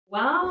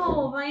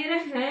Wow, vad är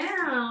det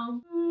här?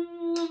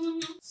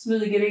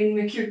 Smyger in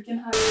med kuken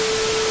här.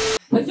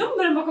 Vad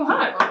gömmer den bakom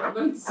här? Jag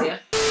behöver inte se.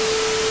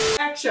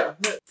 Action!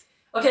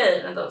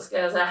 Okej, vänta, ska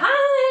jag säga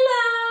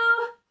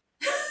hello!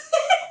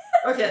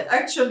 Okej,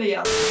 action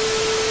igen.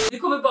 Du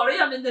kommer bara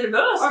göra mig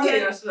nervös.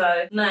 Okej.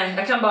 Sådär. Nej,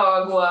 jag kan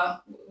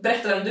bara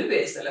berätta vem du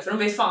är istället, för de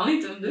vet fan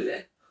inte vem du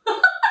är.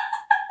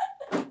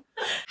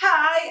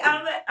 Hi,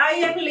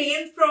 I am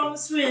Linn from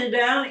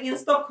Sweden in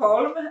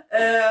Stockholm.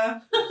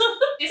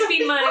 It's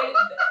been my...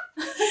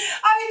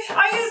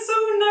 I am so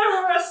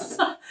nervous.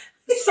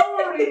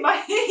 Sorry, my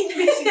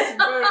English is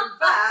very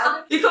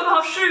bad. Vi kommer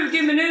ha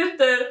 20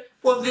 minuter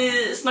på att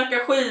vi snackar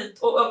skit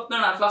och öppnar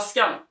den här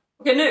flaskan.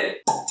 Okej, nu!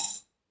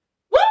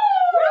 Woo!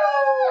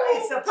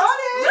 It's a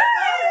party!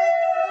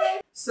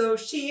 So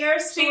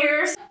cheers!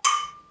 Cheers!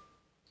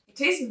 It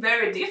tastes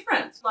very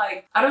different.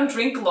 Like, I don't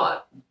drink a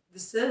lot. The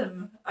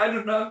same. I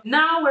don't know.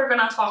 Now we're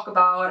gonna talk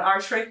about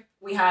our trip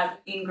we had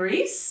in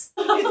Greece.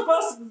 It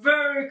was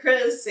very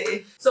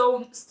crazy.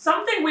 So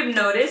something we've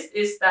noticed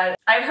is that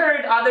I've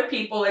heard other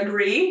people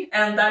agree,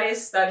 and that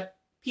is that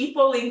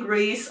people in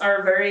Greece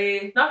are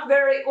not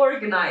very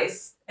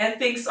organized, and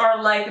things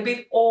are like a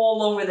bit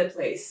all over the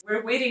place.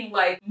 We're waiting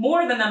like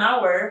more than an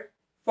hour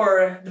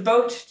for the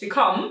boat to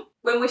come.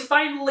 When we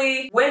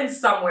finally went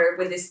somewhere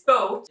with this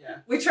boat,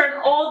 we turned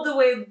all the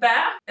way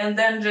back and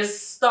then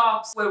just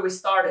stops where we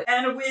started.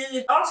 And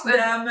we asked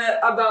them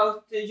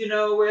about, you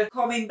know,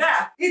 coming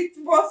back. It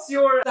was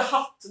the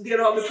hut de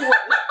håller på.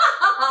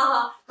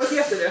 Vad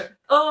heter det?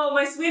 Oh,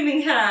 my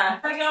swimming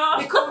hat!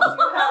 Because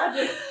you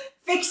had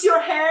fix your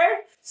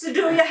hair. So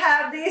do you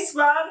have this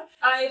one?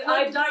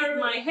 I dyed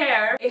my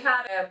hair. It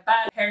had a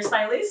bad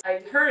hairstylist.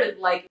 I heard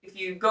like if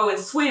you go and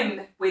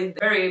swim with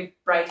very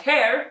bright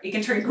hair, it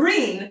can turn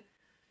green.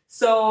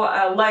 So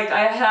like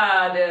I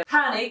had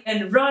panic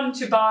and run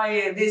to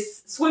buy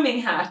this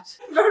swimming hat.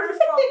 Very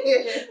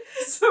funny.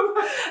 So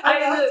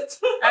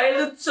I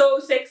looked so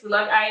sexy.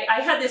 Like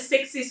I had this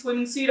sexy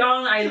swimming suit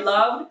on. I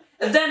loved.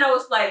 And then I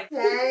was like,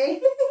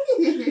 hey.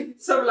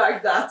 So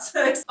like that.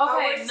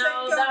 Okay,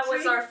 now that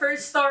was our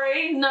first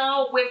story.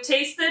 Now we've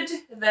tasted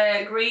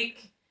the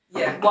Greek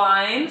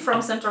wine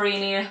from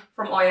Santorini,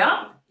 from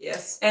Oya.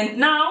 Yes. And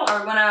now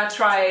we're gonna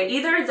try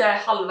either the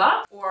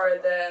halva or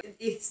the...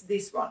 It's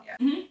this one, yeah.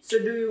 Mm-hmm. So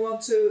do you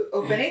want to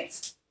open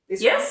it?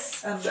 This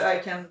yes. One? And I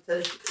can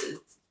take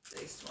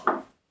this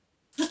one.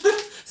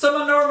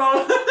 So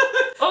normal.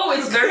 Oh,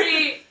 it's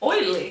very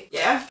oily.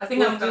 Yeah. I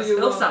think I'm gonna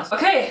spill some.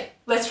 Okay,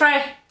 let's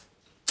try.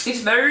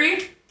 It's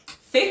very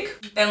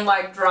thick and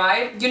like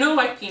dry. You know,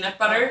 like peanut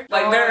butter?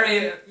 Like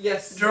very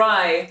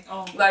dry.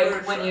 Oh,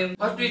 like when you...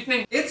 What do you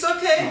think? It's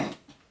okay.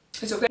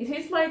 It's okay. It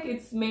tastes like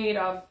it's made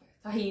of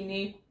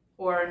tahini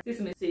or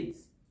sesame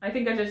seeds. I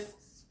think I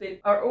just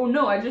spit, or oh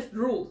no, I just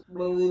drooled.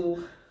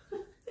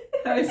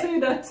 I say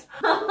that.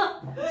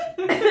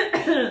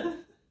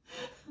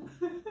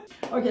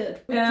 Okay,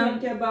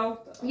 think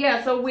about...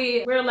 Yeah, so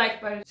we're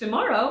like, by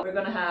tomorrow we're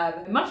gonna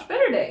have a much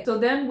better day. So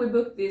then we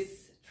booked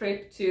this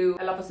trip to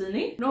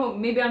Elafosini. No,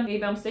 maybe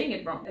I'm saying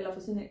it wrong.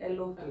 Elafosini,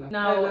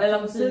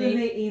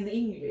 Elafosini in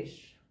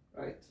English,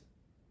 right?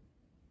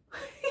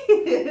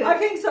 I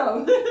think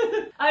so.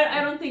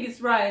 I don't think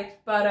it's right,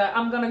 but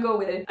I'm gonna go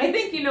with it. I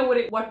think you know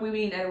what we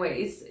mean anyway.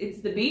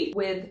 It's the beach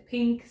with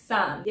pink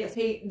sand. Yes,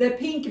 the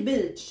pink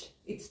beach.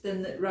 It's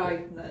the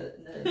right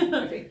name,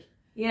 I think.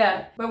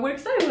 Yeah, but we're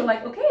excited. We're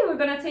like, okay, we're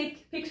gonna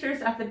take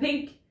pictures at the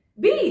pink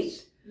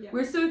beach. Yeah.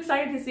 We're so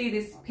excited to see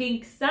this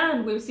pink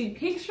sand we've seen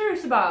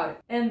pictures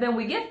about. And then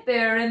we get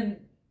there and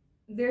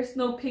there's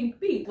no pink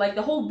beach. Like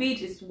the whole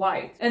beach is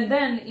white. And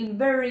then in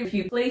very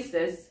few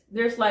places,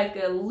 there's like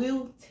a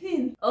little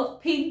tint of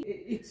pink.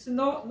 It's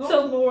not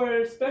so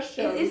more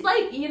special. It's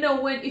like, you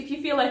know, if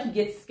you feel like you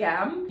get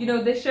scammed, you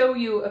know, they show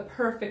you a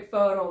perfect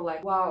photo,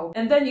 like, wow.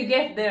 And then you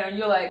get there and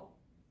you're like...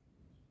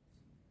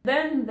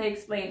 Then they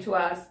explain to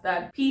us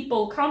that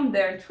people come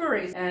there,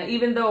 tourists,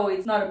 even though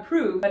it's not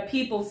approved, but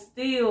people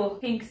steal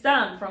pink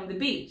sand from the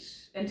beach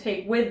and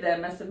take with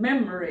them as a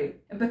memory.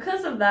 And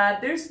because of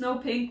that, there's no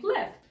pink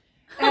left.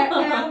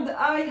 And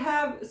I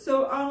have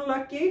so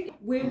unlucky.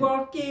 We're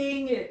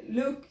walking,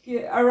 look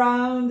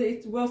around,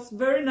 it was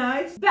very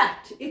nice.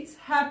 But it's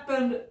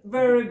happened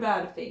very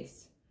bad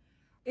things.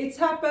 It's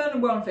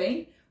happened one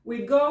thing.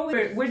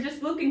 We're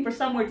just looking for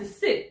somewhere to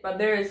sit, but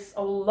there's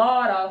a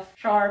lot of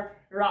sharp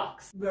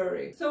rocks.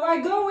 Very. So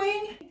I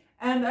going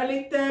and a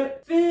little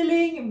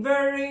feeling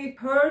very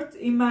hurt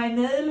in my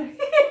nail.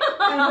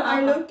 And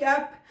I look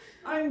up.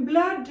 I'm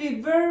bloody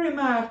very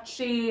much.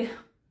 She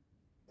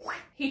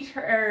hit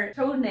her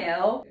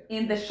toenail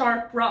in the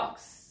sharp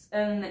rocks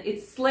and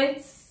it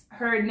slits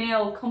her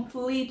nail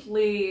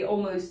completely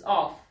almost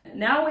off.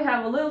 Now we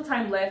have a little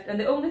time left and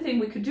the only thing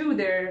we could do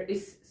there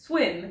is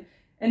swim.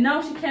 And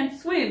now she can't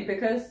swim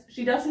because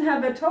she doesn't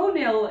have a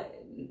toenail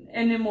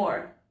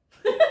anymore.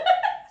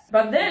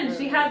 But then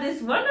she had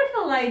this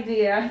wonderful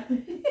idea.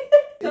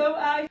 So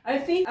I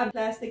think a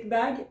plastic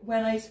bag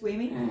when I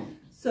swimming.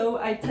 So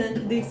I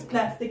take this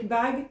plastic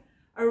bag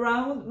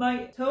around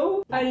my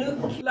toe. I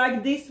look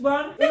like this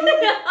one. And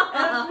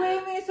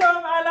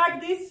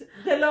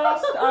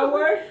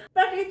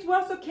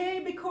okay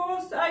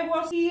because I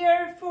was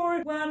here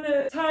for one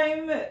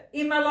time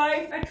in my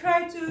life. I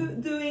tried to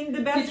doing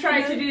the best. You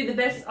tried to do the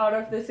best out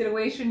of the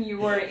situation you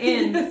were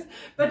in. Yes,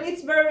 but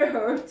it's very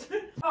hurt.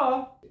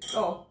 Jag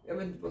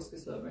vet inte vad jag ska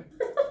säga mer.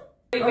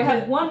 We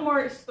have one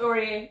more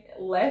story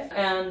left,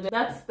 and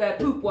that's the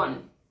poop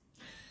one.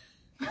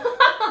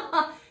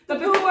 But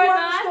before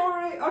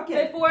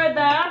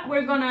that,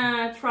 we're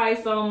gonna try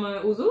some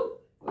uzu.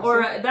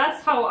 Or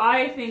that's how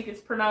I think it's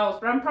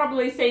pronounced, but I'm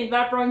probably saying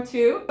that wrong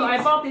too. So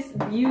I bought this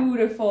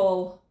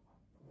beautiful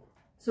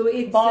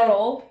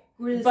bottle,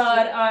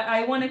 but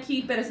I want to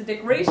keep it as a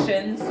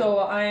decoration.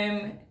 So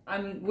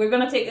we're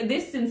gonna take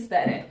this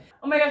instead.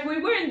 Oh my gosh,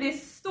 we were in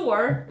this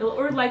store,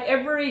 or like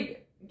every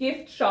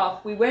gift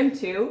shop we went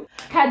to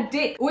had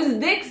dicks. It was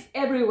dicks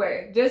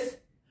everywhere, just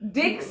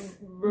dicks.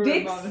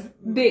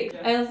 Yeah.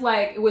 And it's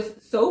like, it was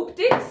soap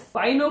dicks,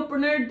 wine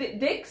opener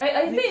dicks.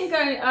 I think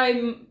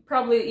I'm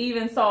probably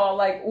even saw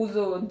like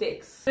uzu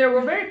dicks. They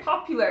were very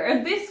popular,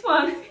 and this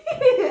one,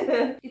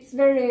 it's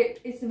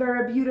a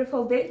very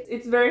beautiful dick.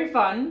 It's very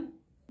fun.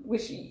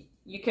 Wish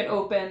you can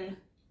open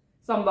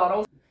some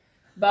bottles.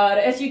 But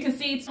as you can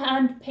see, it's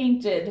hand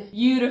painted,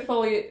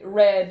 beautifully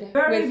red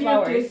with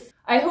flowers.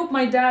 I hope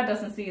my dad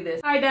doesn't see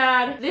this. Hi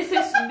Dad, this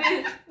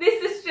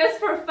is just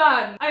for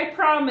fun. I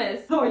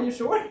promise. Oh, are you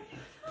sure?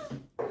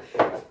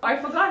 I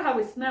forgot how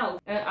it smells.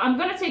 I'm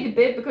gonna take a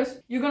bit because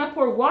you're gonna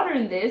pour water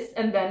in this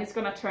and then it's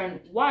gonna turn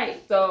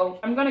white. So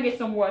I'm gonna get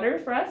some water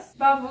for us.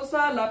 Vamos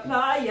a la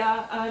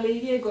playa,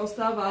 allí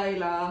gusta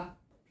baila.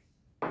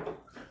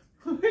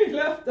 We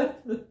left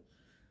that.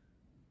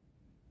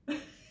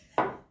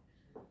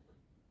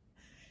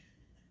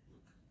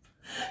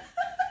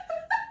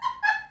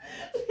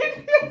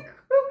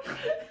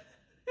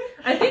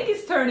 I think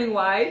it's turning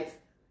white.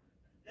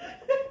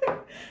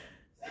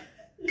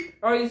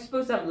 Or are you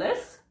supposed to have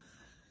less?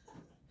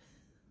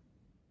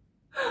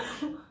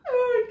 Oh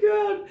my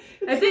god.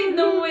 I think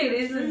no wait,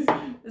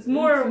 it's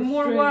more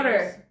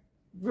water.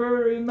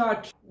 Very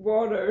much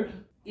water.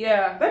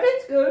 Yeah. But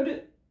it's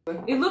good.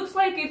 It looks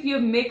like if you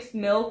mix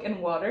milk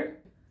and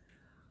water.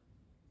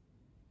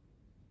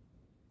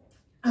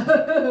 I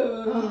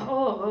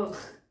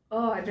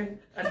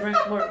drank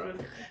more.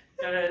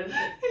 Your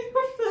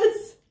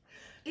face.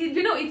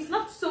 You know, it's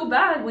not so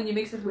bad when you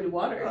mix it with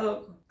water.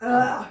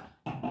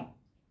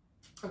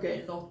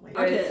 Okay, not my.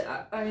 Okay,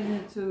 I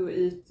need to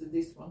eat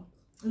this one.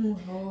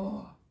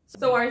 Oh.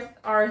 So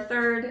our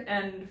third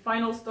and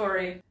final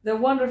story, the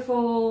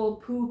wonderful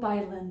poop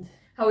island.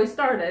 How it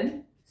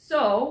started.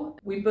 So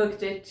we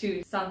booked it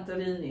to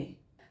Santorini.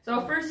 So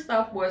our first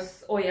stop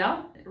was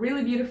Oya,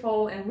 really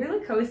beautiful and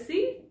really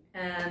cozy,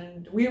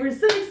 and we were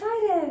so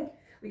excited.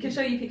 We can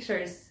show you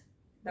pictures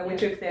that we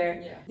took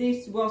there. Yeah.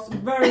 This was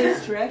very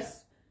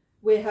stressed.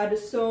 We had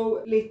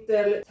so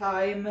little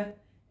time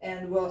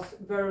and was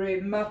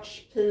very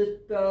much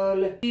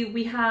people.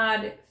 We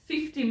had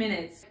 50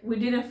 minutes. We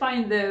didn't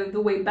find the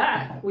way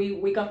back.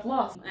 We got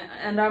lost.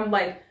 And I'm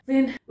like,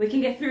 Linn, we can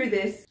get through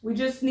this. We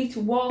just need to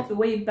walk the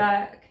way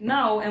back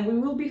now and we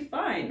will be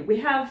fine. We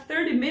have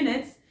 30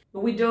 minutes,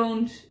 but we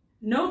don't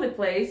know the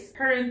place.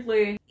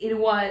 Apparently, it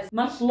was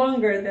much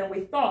longer than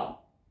we thought.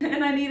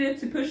 And I needed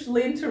to push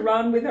Linn to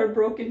run with her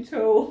broken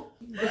toe.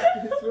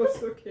 This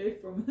was okay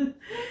for me.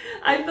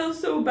 I felt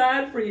so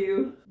bad for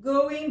you.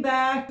 Going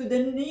back to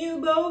the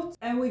new boat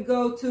and we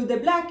go to the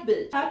Black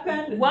Beach.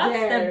 What's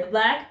the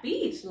Black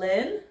Beach,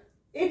 Linn?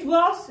 It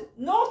was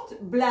not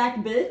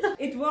Black Beach,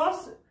 it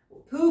was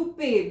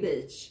Poopy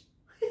Beach.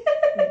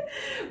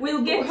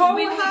 We'll get How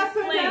to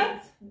happened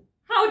that?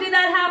 How did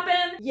that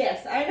happen?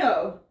 Yes, I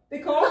know.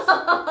 Because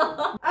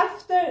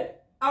after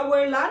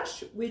our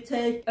lunch, we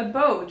take a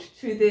boat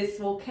to this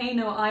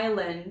volcano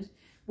island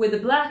with a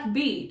black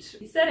beach.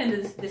 It said in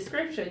this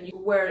description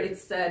where it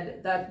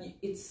said that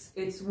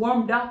it's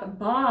warmed up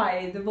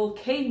by the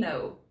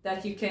volcano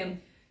that you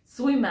can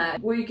swim at,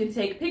 where you can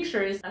take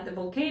pictures at the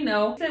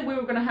volcano. It said we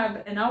were gonna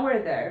have an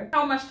hour there.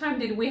 How much time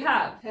did we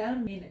have?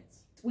 10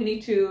 minutes. We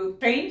need to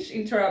change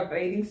into our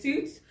bathing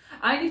suits.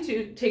 I need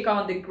to take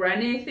on the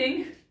granny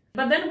thing.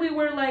 But then we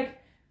were like,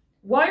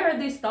 why are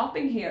they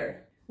stopping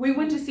here? We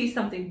went to see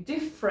something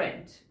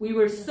different. We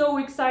were so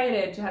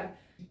excited to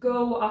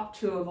go up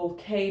to a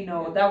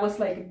volcano. That was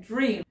like a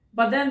dream.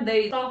 But then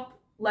they stopped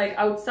like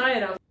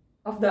outside of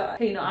the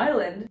volcano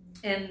island.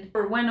 And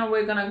for when are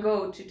we gonna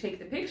go to take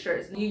the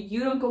pictures?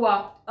 You don't go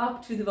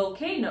up to the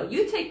volcano.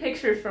 You take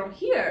pictures from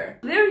here.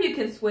 There you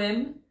can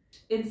swim.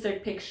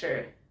 Insert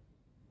picture.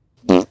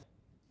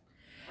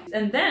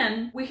 And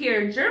then we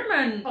hear a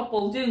German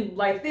couple doing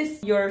like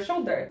this, your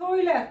shoulder.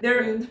 Toilet.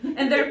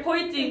 They're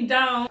pointing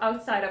down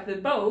outside of the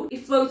boat.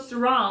 It floats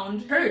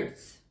around.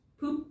 Turds.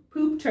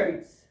 Poop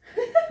turds.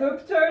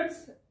 Poop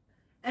turds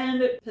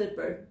and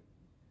paper.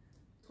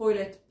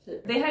 Toilet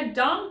paper. They had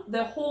dumped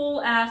the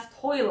whole ass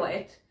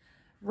toilet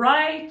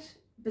right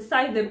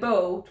beside the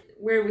boat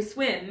where we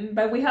swim,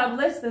 but we have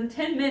less than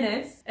 10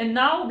 minutes and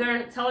now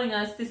they're telling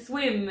us to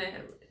swim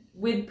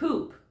with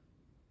poop.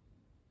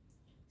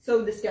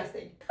 So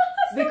disgusting.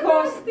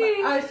 because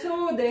I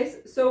saw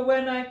this. So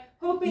when I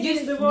hopping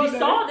in the water, you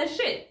saw the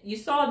shit. You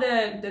saw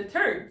the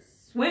turds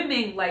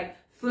swimming, like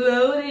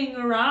floating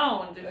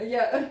around.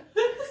 Yeah.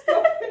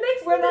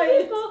 Next when to the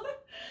I people.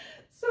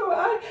 So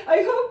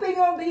I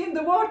hopping in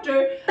the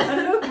water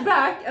and look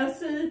back and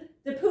see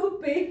the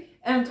poopy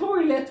and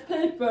toilet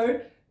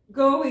paper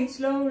going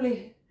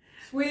slowly,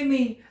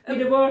 swimming in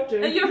the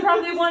water. And you're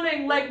probably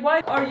wondering, like,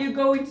 why are you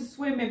going to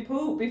swim in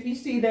poop if you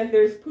see that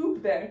there's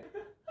poop there?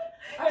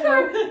 I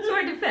know. To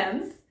our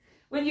defense,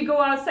 when you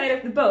go outside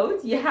of the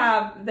boat, you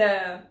have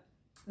the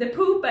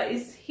poop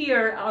is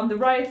here on the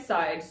right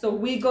side, so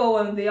we go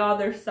on the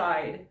other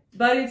side.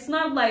 But it's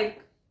not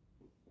like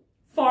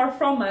far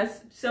from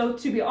us, so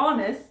to be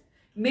honest,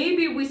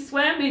 maybe we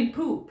swam in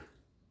poop.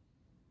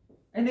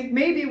 I think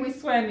maybe we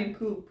swam in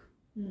poop.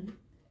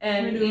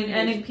 And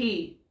in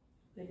pee.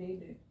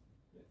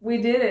 We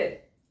did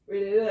it. We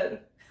did it.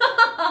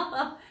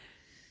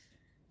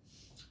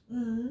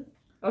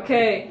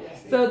 Okay,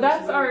 so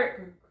that's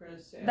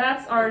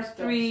our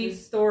 3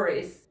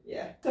 stories.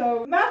 Yeah.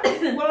 So much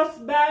was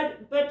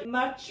bad, but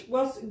much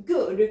was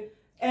good.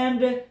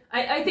 And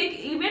I think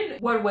even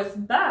what was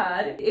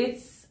bad,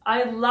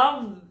 I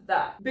love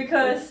that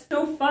because it's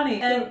so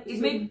funny and it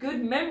made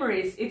good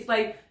memories. It's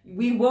like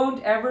we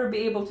won't ever be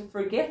able to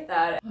forget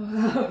that.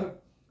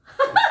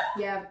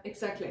 yeah,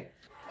 exactly.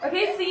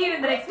 Okay, see you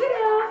in the next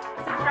video.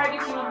 Subscribe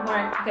if you want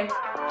more. Okay.